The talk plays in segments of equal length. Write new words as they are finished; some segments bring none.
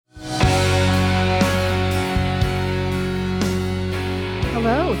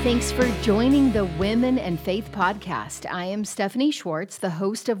Thanks for joining the Women and Faith podcast. I am Stephanie Schwartz, the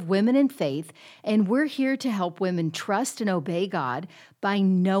host of Women and Faith, and we're here to help women trust and obey God by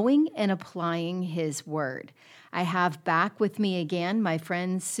knowing and applying His Word. I have back with me again my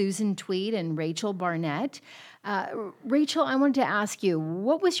friends Susan Tweed and Rachel Barnett. Rachel, I wanted to ask you,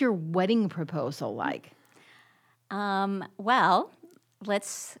 what was your wedding proposal like? I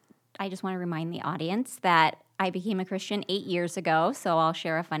just want to remind the audience that I became a Christian 8 years ago, so I'll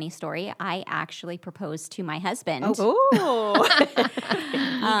share a funny story. I actually proposed to my husband.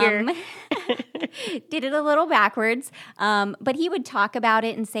 Did it a little backwards, but he would talk about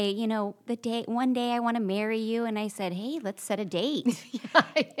it and say, one day I want to marry you, and I said, hey, let's set a date.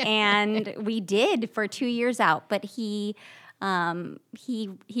 And we did for 2 years out, but he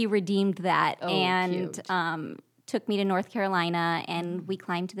redeemed that took me to North Carolina, and we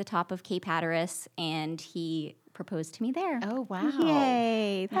climbed to the top of Cape Hatteras, and he proposed to me there. Oh, wow.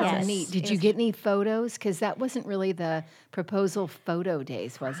 Yay. That's neat. Did you get any photos? Because that wasn't really the proposal photo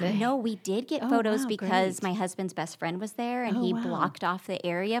days, was it? No, we did get photos because my husband's best friend was there, and he blocked off the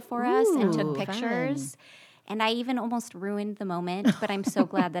area for us and took pictures. Fun. And I even almost ruined the moment, but I'm so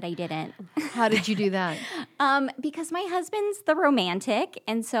glad that I didn't. How did you do that? Because my husband's the romantic,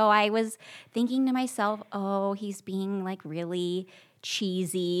 and so I was thinking to myself, oh, he's being like really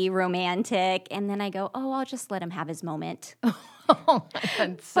cheesy, romantic, and then I go, oh, I'll just let him have his moment. Oh,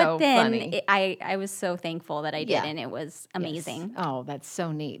 that's so funny. I was so thankful that I did, and it was amazing. Yes. Oh, that's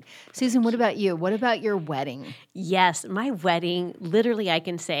so neat. Susan, what about you? What about your wedding? Yes, my wedding, literally I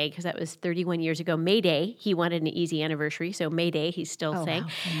can say, because that was 31 years ago, May Day, he wanted an easy anniversary, so May Day, he's still saying,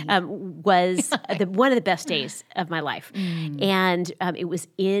 was one of the best days of my life. And it was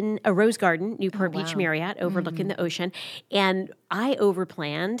in a rose garden, Newport Beach Marriott, overlooking the ocean, and I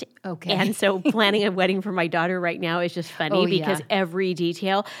overplanned. Okay. And so planning a wedding for my daughter right now is just funny because every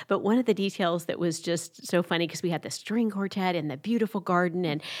detail. But one of the details that was just so funny, because we had the string quartet and the beautiful garden,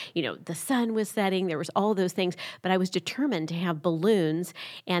 and the sun was setting. There was all those things. But I was determined to have balloons.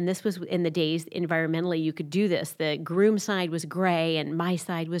 And this was in the days environmentally you could do this. The groom side was gray and my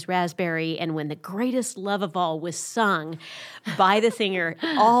side was raspberry. And when the greatest love of all was sung by the singer,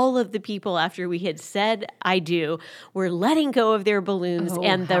 all of the people after we had said I do were letting go of their balloons,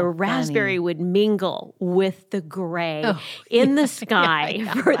 and the raspberry would mingle with the gray in the sky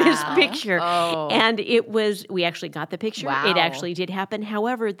for this picture. And we actually got the picture. It actually did happen.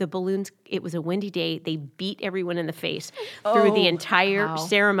 However, the balloons, it was a windy day. They beat everyone in the face through the entire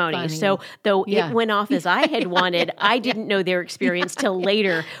ceremony. Funny. So though it went off as I had wanted, I didn't know their experience till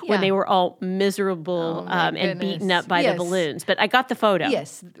later when they were all miserable and beaten up by the balloons. But I got the photo.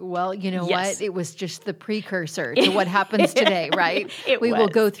 Yes. Well, you know what? It was just the precursor to what happens today, right? We will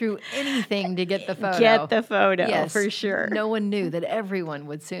go through anything to get the photo. Get the photo, for sure. No one knew that everyone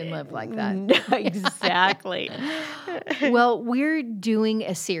would soon live like that. No, exactly. Well, we're doing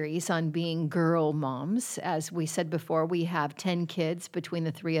a series on being girl moms. As we said before, we have 10 kids between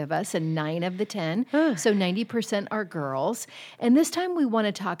the three of us, and 9 of the 10, so 90% are girls. And this time we want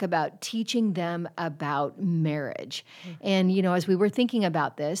to talk about teaching them about marriage. And, as we were thinking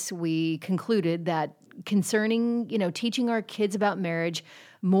about this, we concluded that concerning, teaching our kids about marriage,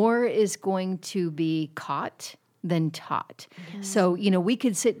 more is going to be caught than taught. Yes. So, we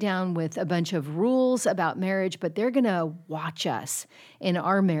could sit down with a bunch of rules about marriage, but they're going to watch us in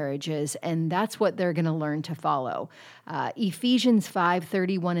our marriages, and that's what they're going to learn to follow. Ephesians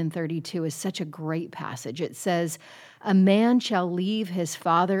 5:31 and 32 is such a great passage. It says, "A man shall leave his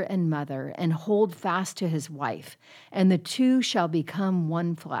father and mother and hold fast to his wife, and the two shall become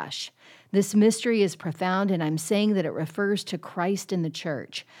one flesh." This mystery is profound, and I'm saying that it refers to Christ and the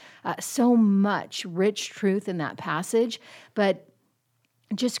church. So much rich truth in that passage, but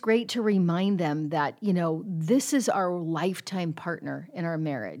just great to remind them that, this is our lifetime partner in our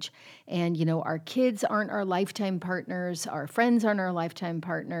marriage. And, our kids aren't our lifetime partners. Our friends aren't our lifetime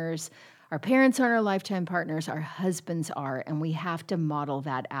partners. Our parents aren't our lifetime partners, our husbands are, and we have to model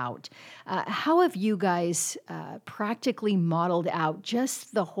that out. How have you guys practically modeled out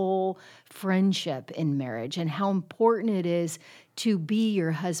just the whole friendship in marriage and how important it is to be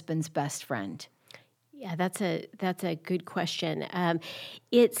your husband's best friend? Yeah, that's a good question.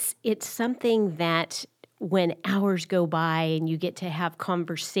 It's something that when hours go by and you get to have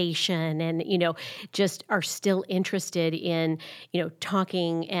conversation and, just are still interested in,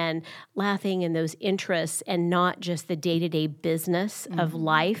 talking and laughing and those interests and not just the day-to-day business of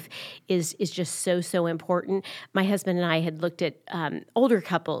life is just so important. My husband and I had looked at older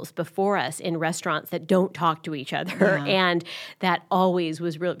couples before us in restaurants that don't talk to each other. And that always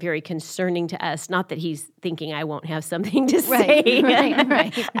was very concerning to us. Not that he's thinking I won't have something to say.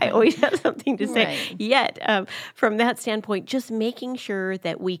 Right. I always have something to say. Yet, from that standpoint, just making sure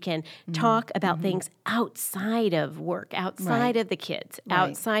that we can talk about things outside of work, outside of the kids,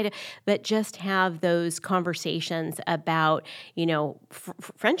 outside of, but just have those conversations about,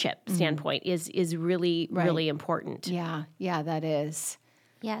 friendship standpoint is really, really important. Yeah, that is.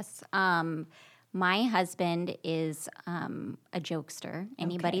 Yes. My husband is a jokester.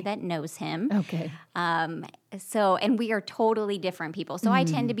 Anybody that knows him. Okay. And we are totally different people. So I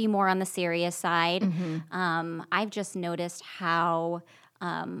tend to be more on the serious side. I've just noticed how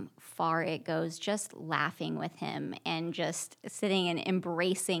far it goes just laughing with him and just sitting and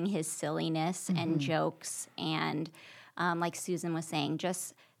embracing his silliness and jokes. And like Susan was saying,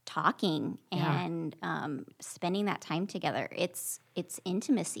 just talking and spending that time together. It's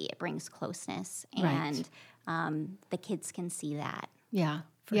intimacy. It brings closeness, and the kids can see that. Yeah,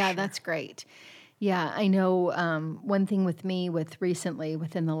 sure. That's great. Yeah, I know one thing with me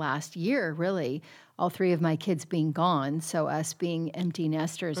within the last year, really, all three of my kids being gone, so us being empty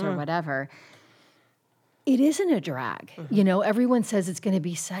nesters or whatever, it isn't a drag. Everyone says it's going to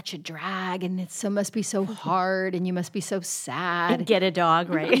be such a drag and must be so hard and you must be so sad. And get a dog,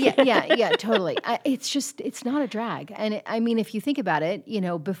 right? yeah, totally. It's not a drag. And if you think about it,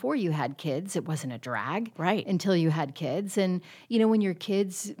 before you had kids, it wasn't a drag. Right. Until you had kids. And, when your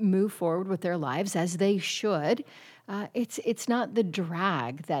kids move forward with their lives, as they should, it's not the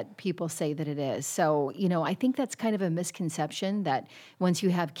drag that people say that it is. So, I think that's kind of a misconception that once you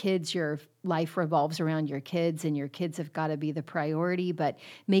have kids, your life revolves around your kids and your kids have got to be the priority, but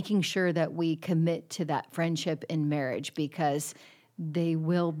making sure that we commit to that friendship in marriage because they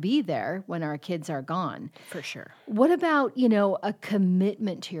will be there when our kids are gone. For sure. What about, a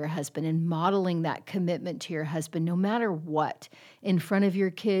commitment to your husband and modeling that commitment to your husband no matter what, in front of your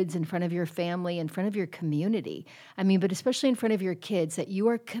kids, in front of your family, in front of your community? But especially in front of your kids, that you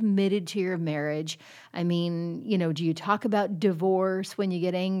are committed to your marriage. Do you talk about divorce when you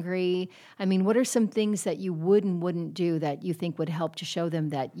get angry? What are some things that you would and wouldn't do that you think would help to show them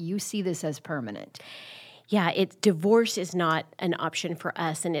that you see this as permanent? Yeah, divorce is not an option for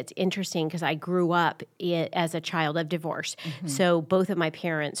us, and it's interesting because I grew up as a child of divorce. So both of my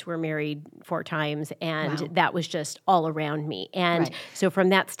parents were married 4 times, and that was just all around me. And so from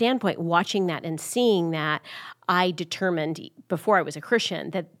that standpoint, watching that and seeing that, I determined before I was a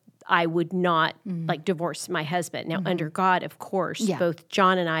Christian that I would not divorce my husband. Now, under God, of course, both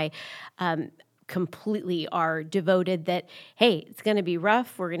John and I completely are devoted that, hey, it's going to be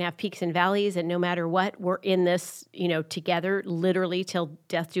rough. We're going to have peaks and valleys. And no matter what, we're in this, together literally till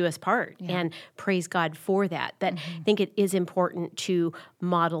death do us part. And praise God for that. But I think it is important to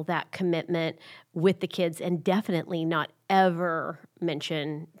model that commitment with the kids and definitely not ever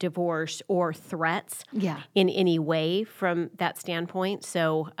mention divorce or threats in any way from that standpoint.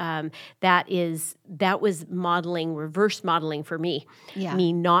 So that was reverse modeling for me,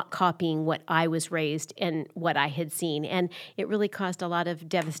 me not copying what I was raised and what I had seen. And it really caused a lot of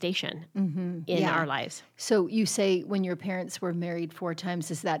devastation in our lives. So you say when your parents were married 4 times,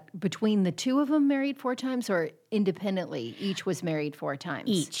 is that between the two of them married 4 times or independently? Each was married 4 times?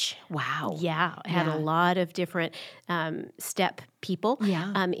 Each. Wow. Yeah. I had a lot of different step people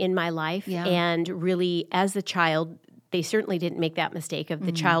in my life. And really, as a child, they certainly didn't make that mistake of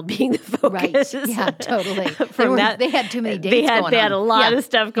the child being the focus. Right. Yeah, totally. They had too many dates going on. They had a lot of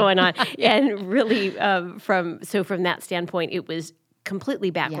stuff going on. And really, from that standpoint, it was completely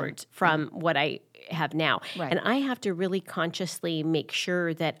backwards from what I have now. And I have to really consciously make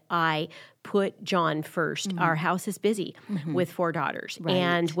sure that I put John first. Our house is busy with 4 daughters.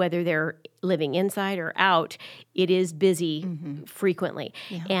 And whether they're living inside or out, it is busy frequently.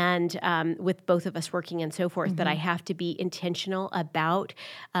 And with both of us working and so forth, but I have to be intentional about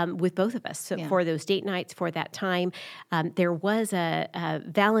with both of us. So for those date nights, for that time, there was a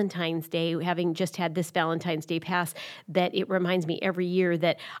Valentine's Day, having just had this Valentine's Day pass, that it reminds me every year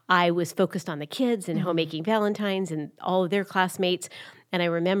that I was focused on the kids and homemaking Valentines and all of their classmates. And I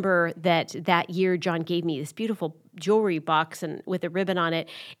remember that year, John gave me this beautiful jewelry box and with a ribbon on it.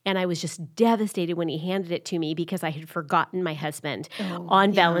 And I was just devastated when he handed it to me because I had forgotten my husband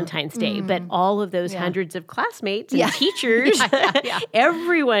on Valentine's Day. But all of those hundreds of classmates and teachers,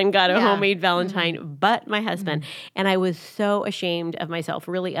 everyone got a homemade Valentine but my husband. And I was so ashamed of myself,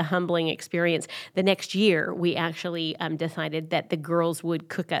 really a humbling experience. The next year, we actually decided that the girls would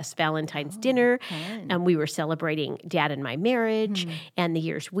cook us Valentine's dinner. And we were celebrating Dad and my marriage and the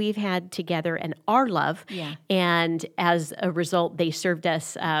years we've had together and our love. And as a result, they served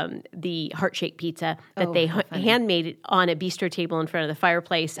us the heart-shaped pizza that they handmade on a bistro table in front of the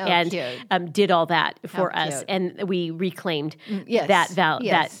fireplace and did all that for us. And we reclaimed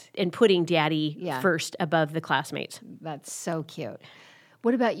that in putting Daddy first above the classmates. That's so cute.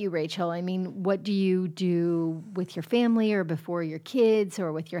 What about you, Rachel? I mean, what do you do with your family or before your kids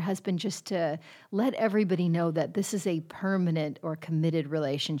or with your husband just to let everybody know that this is a permanent or committed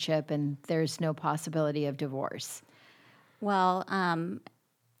relationship and there's no possibility of divorce? Well,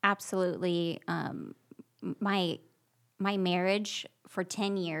 absolutely. My marriage for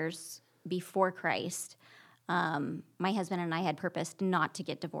 10 years before Christ, my husband and I had purposed not to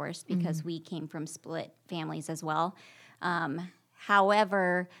get divorced because we came from split families as well.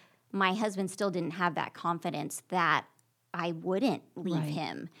 However, my husband still didn't have that confidence that I wouldn't leave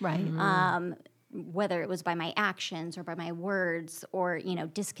him. Whether it was by my actions or by my words or,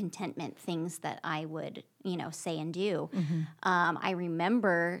 discontentment, things that I would, say and do. I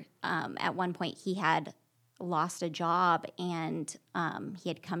remember at one point he had lost a job and he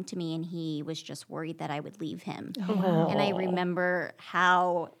had come to me and he was just worried that I would leave him. And I remember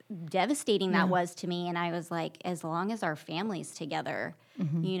how devastating that was to me. And I was like, as long as our family's together,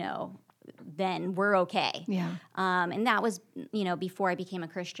 then we're okay. And that was, before I became a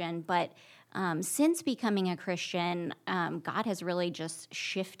Christian. But since becoming a Christian, God has really just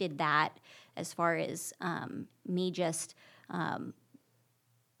shifted that as far as me just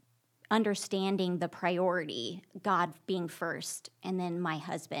understanding the priority, God being first, and then my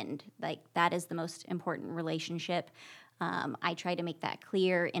husband. Like, that is the most important relationship. I try to make that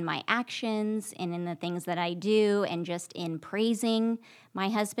clear in my actions and in the things that I do and just in praising my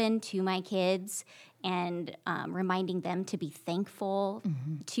husband to my kids and reminding them to be thankful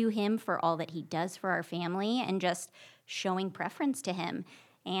to him for all that he does for our family and just showing preference to him.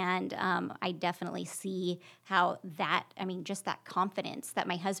 And I definitely see how just that confidence that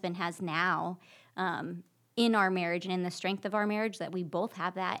my husband has now in our marriage and in the strength of our marriage, that we both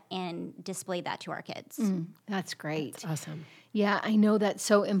have that and display that to our kids. That's great. That's awesome. Yeah, I know that's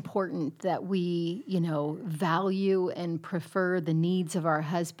so important that we, value and prefer the needs of our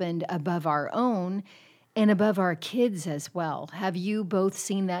husband above our own and above our kids as well. Have you both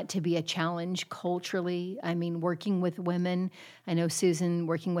seen that to be a challenge culturally? I mean, working with women, I know Susan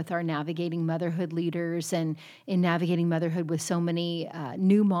working with our Navigating Motherhood leaders and in Navigating Motherhood with so many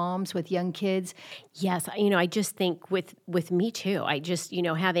new moms with young kids. Yes, I just think with me too. I just,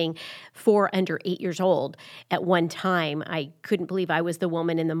 having 4 under 8 years old at one time, I couldn't believe I was the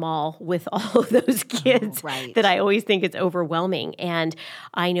woman in the mall with all of those kids that I always think it's overwhelming. And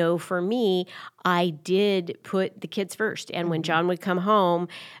I know for me, I did put the kids first. And when John would come home,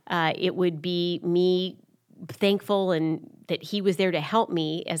 it would be me thankful and that he was there to help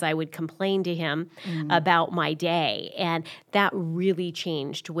me as I would complain to him about my day. And that really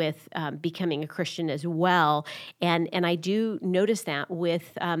changed with becoming a Christian as well. And I do notice that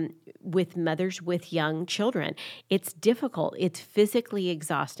with mothers with young children. It's difficult. It's physically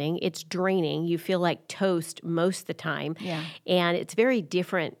exhausting. It's draining. You feel like toast most of the time. Yeah. And it's very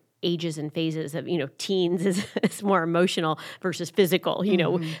different ages and phases of, teens is more emotional versus physical,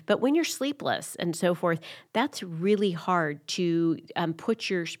 but when you're sleepless and so forth, that's really hard to put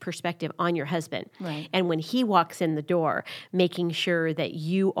your perspective on your husband. Right. And when he walks in the door, making sure that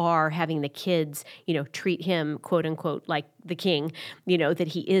you are having the kids, treat him, quote unquote, like the king, that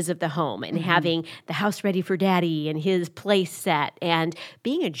he is of the home and having the house ready for Daddy and his place set and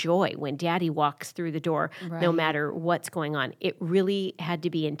being a joy when Daddy walks through the door, no matter what's going on. It really had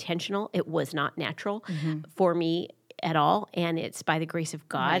to be intentional. It was not natural for me at all. And it's by the grace of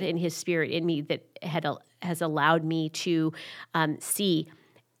God and his spirit in me that has allowed me to see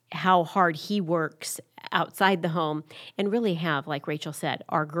how hard he works outside the home and really have, like Rachel said,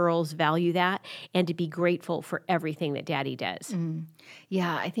 our girls value that and to be grateful for everything that Daddy does.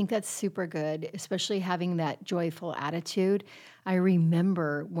 Yeah, I think that's super good, especially having that joyful attitude. I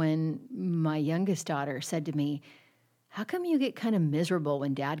remember when my youngest daughter said to me, how come you get kind of miserable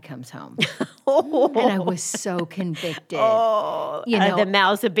when dad comes home? Oh. And I was so convicted. Oh, the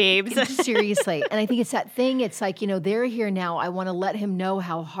mouths of babes. Seriously. And I think it's that thing. It's like, they're here now. I want to let him know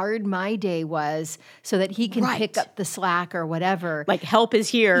how hard my day was so that he can pick up the slack or whatever. Like help is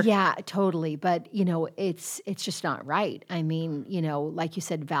here. Yeah, totally. But, it's just not right. I mean, like you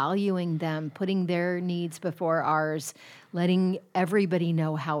said, valuing them, putting their needs before ours, letting everybody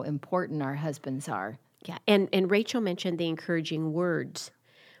know how important our husbands are. Yeah. And Rachel mentioned the encouraging words,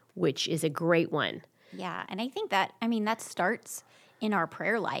 which is a great one. Yeah. And I think that starts in our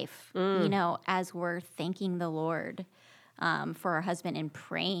prayer life, as we're thanking the Lord for our husband and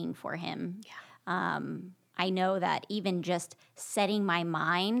praying for him. Yeah. I know that even just setting my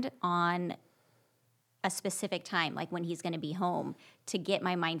mind on a specific time, like when he's going to be home, to get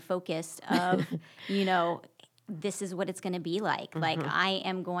my mind focused of, this is what it's going to be like. Mm-hmm. Like I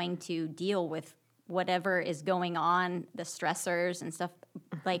am going to deal with whatever is going on, the stressors and stuff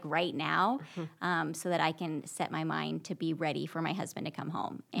like right now, so that I can set my mind to be ready for my husband to come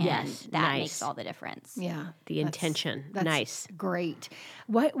home. And that makes all the difference. Yeah. The intention. That's nice. Great.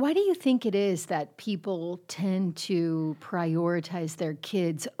 Why do you think it is that people tend to prioritize their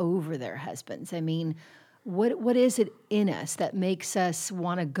kids over their husbands? I mean, what is it in us that makes us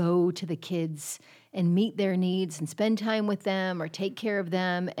want to go to the kids and meet their needs and spend time with them or take care of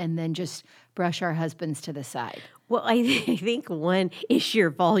them and then just brush our husbands to the side? Well, I think one is sheer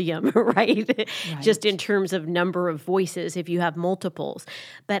volume, right? Just in terms of number of voices, if you have multiples.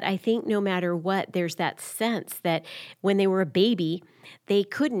 But I think no matter what, there's that sense that when they were a baby, they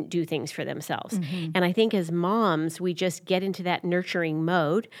couldn't do things for themselves. Mm-hmm. And I think as moms, we just get into that nurturing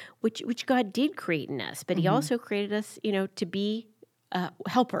mode, which God did create in us. But He also created us, to be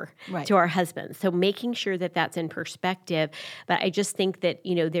helper to our husbands. So making sure that that's in perspective. But I just think that,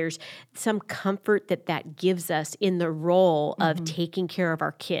 there's some comfort that gives us in the role of taking care of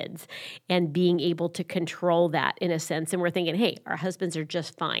our kids and being able to control that in a sense. And we're thinking, hey, our husbands are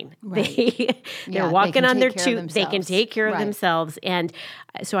just fine. Right. They're walking on their two. They can take care of themselves. And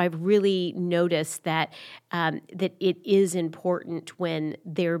so I've really noticed that that it is important when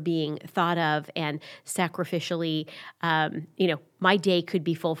they're being thought of and sacrificially, my day could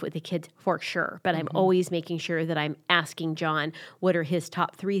be full with the kids for sure, but I'm always making sure that I'm asking John what are his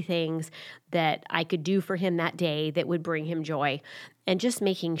top 3 things that I could do for him that day that would bring him joy, and just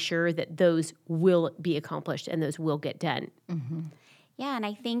making sure that those will be accomplished and those will get done. Mm-hmm. Yeah, and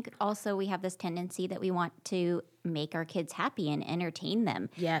I think also we have this tendency that we want to make our kids happy and entertain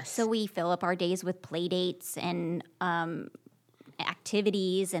them. Yes. So we fill up our days with play dates and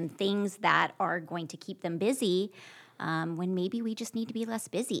activities and things that are going to keep them busy. When maybe we just need to be less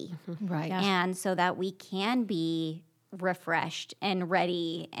busy. Right. Yeah. And so that we can be refreshed and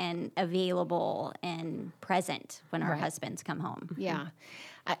ready and available and present when our husbands come home. Yeah.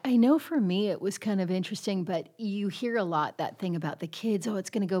 I know for me it was kind of interesting, but you hear a lot that thing about the kids, it's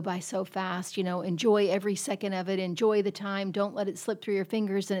going to go by so fast, enjoy every second of it, enjoy the time, don't let it slip through your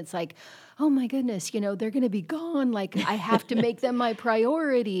fingers. And it's like, oh my goodness, they're going to be gone. Like I have to make them my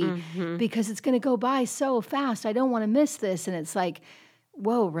priority because it's going to go by so fast. I don't want to miss this. And it's like,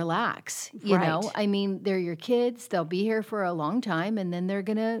 whoa, relax. You know, I mean, they're your kids. They'll be here for a long time and then they're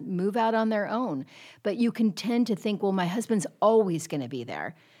going to move out on their own. But you can tend to think, well, my husband's always going to be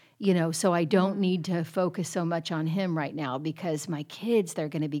there. So I don't need to focus so much on him right now because my kids, they're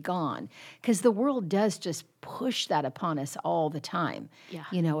going to be gone. Because the world does just push that upon us all the time. Yeah.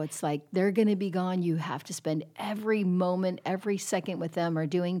 It's like they're going to be gone. You have to spend every moment, every second with them or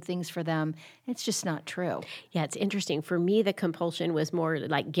doing things for them. It's just not true. Yeah, it's interesting. For me, the compulsion was more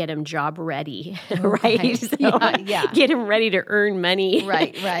like get him job ready, right? So get him ready to earn money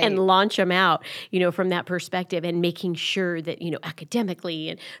and launch him out, from that perspective and making sure that, academically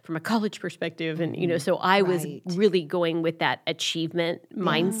and from a college perspective. And, so I was really going with that achievement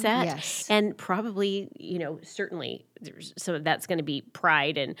mindset. Yes. And probably, certainly some of that's going to be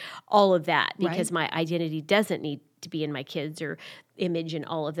pride and all of that because my identity doesn't need to be in my kids or image and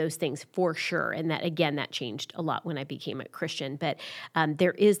all of those things for sure. And that, again, that changed a lot when I became a Christian. But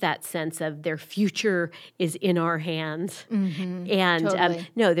there is that sense of their future is in our hands. Mm-hmm. And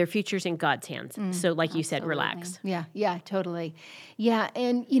no, their future's in God's hands. So like you said, relax. Yeah, totally. Yeah,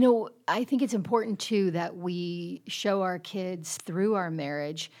 and, I think it's important, too, that we show our kids through our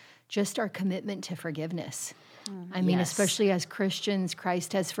marriage just our commitment to forgiveness. I mean, especially as Christians,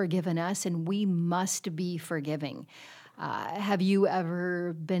 Christ has forgiven us, and we must be forgiving. Have you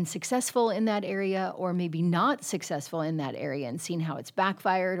ever been successful in that area, or maybe not successful in that area, and seen how it's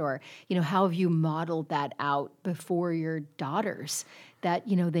backfired? Or, how have you modeled that out before your daughters that,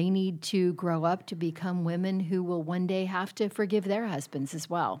 they need to grow up to become women who will one day have to forgive their husbands as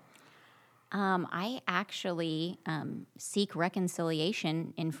well? I actually seek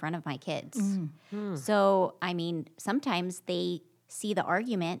reconciliation in front of my kids. Mm. So, sometimes they see the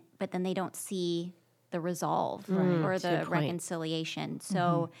argument, but then they don't see the resolve or the reconciliation.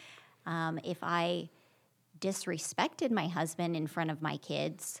 So if I disrespected my husband in front of my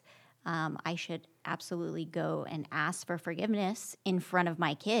kids, I should absolutely go and ask for forgiveness in front of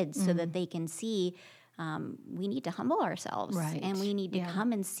my kids so that they can see we need to humble ourselves and we need to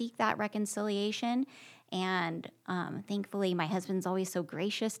come and seek that reconciliation. And thankfully, my husband's always so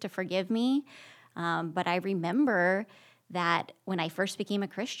gracious to forgive me. But I remember that when I first became a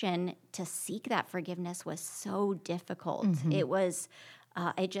Christian, to seek that forgiveness was so difficult. It was,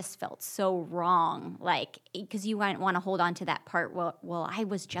 it just felt so wrong, because you want to hold on to that part. Well, I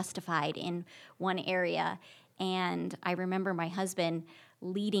was justified in one area. And I remember my husband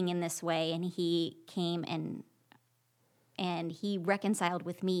leading in this way, and he came and he reconciled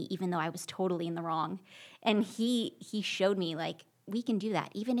with me, even though I was totally in the wrong. And he showed me, we can do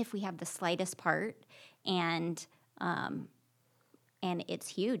that, even if we have the slightest part, and it's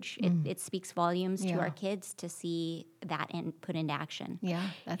huge. It speaks volumes to our kids to see that and put into action. Yeah,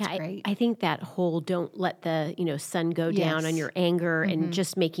 that's great. I think that whole don't let the sun go down on your anger, and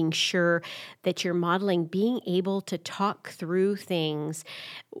just making sure that you're modeling being able to talk through things,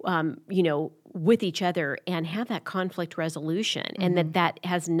 with each other and have that conflict resolution, and that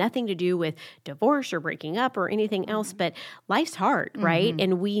has nothing to do with divorce or breaking up or anything else, but life's hard, right?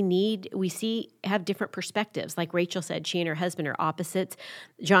 And we have different perspectives. Like Rachel said, she and her husband are opposites.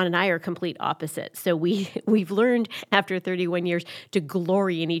 John and I are complete opposites. So we've learned after 31 years to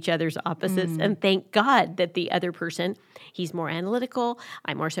glory in each other's opposites, and thank God that the other person, he's more analytical,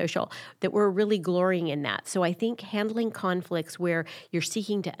 I'm more social, that we're really glorying in that. So I think handling conflicts where you're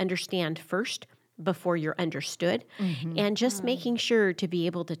seeking to understand first before you're understood, and just making sure to be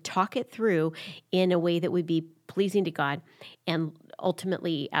able to talk it through in a way that would be pleasing to God, and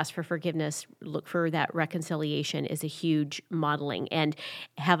ultimately ask for forgiveness, look for that reconciliation, is a huge modeling. And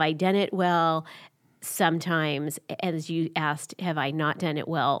have I done it well? Sometimes, as you asked, have I not done it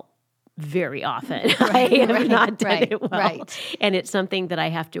well? Very often. I have not done it well. And it's something that I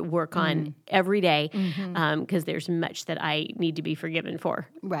have to work on every day, because there's much that I need to be forgiven for.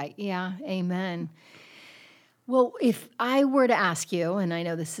 Right. Yeah. Amen. Well, if I were to ask you, and I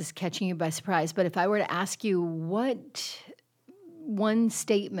know this is catching you by surprise, but if I were to ask you, what one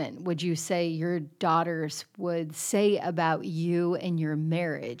statement would you say your daughters would say about you and your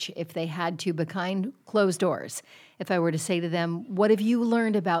marriage if they had to, behind closed doors? If I were to say to them, what have you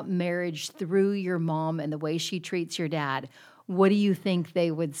learned about marriage through your mom and the way she treats your dad? What do you think they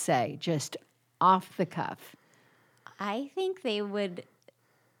would say, just off the cuff? I think they would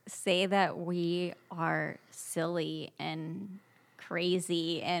say that we are silly and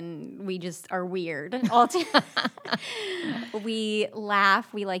crazy and we just are weird. We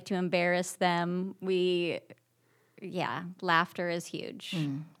laugh. We like to embarrass them. Laughter is huge.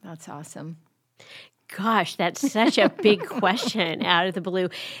 That's awesome. Gosh, that's such a big question out of the blue.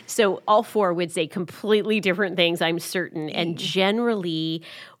 So all four would say completely different things, I'm certain. And generally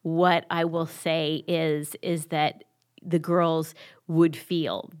what I will say is that the girls would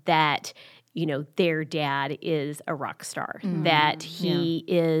feel that, their dad is a rock star, that he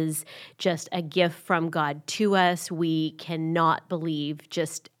is just a gift from God to us. We cannot believe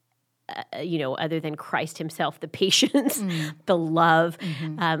just other than Christ himself, the patience, the love,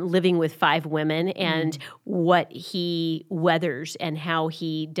 living with 5 women, and what he weathers and how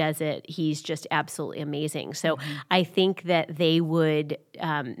he does it. He's just absolutely amazing. So I think that they would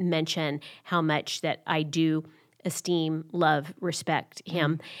mention how much that I do esteem, love, respect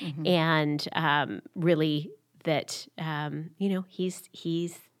him, and really that,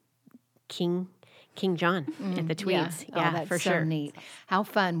 he's King John at the Tweeds. Yeah, that's for so sure. Neat. How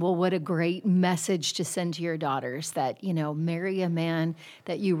fun. Well, what a great message to send to your daughters that, marry a man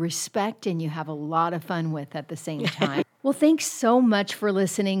that you respect and you have a lot of fun with at the same time. Well, thanks so much for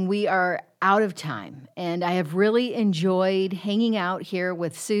listening. We are out of time, and I have really enjoyed hanging out here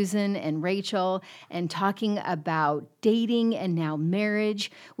with Susan and Rachel and talking about dating and now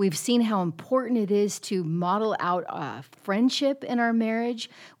marriage. We've seen how important it is to model out friendship in our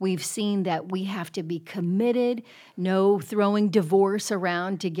marriage. We've seen that we have to be committed, no throwing divorce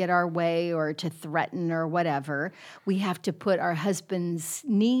around to get our way or to threaten or whatever. We have to put our husband's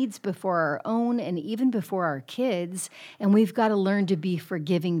needs before our own and even before our kids, and we've got to learn to be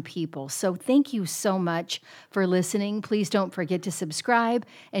forgiving people. So thank you so much for listening. Please don't forget to subscribe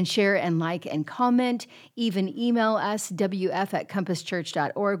and share and like and comment. Even email us,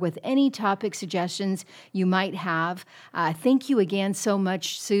 wf@compasschurch.org, with any topic suggestions you might have. Thank you again so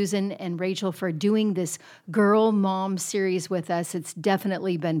much, Susan and Rachel, for doing this Girl Mom series with us. It's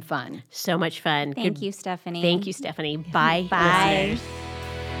definitely been fun. So much fun. Thank you, Stephanie. Thank you, Stephanie. Bye. Bye. Listeners.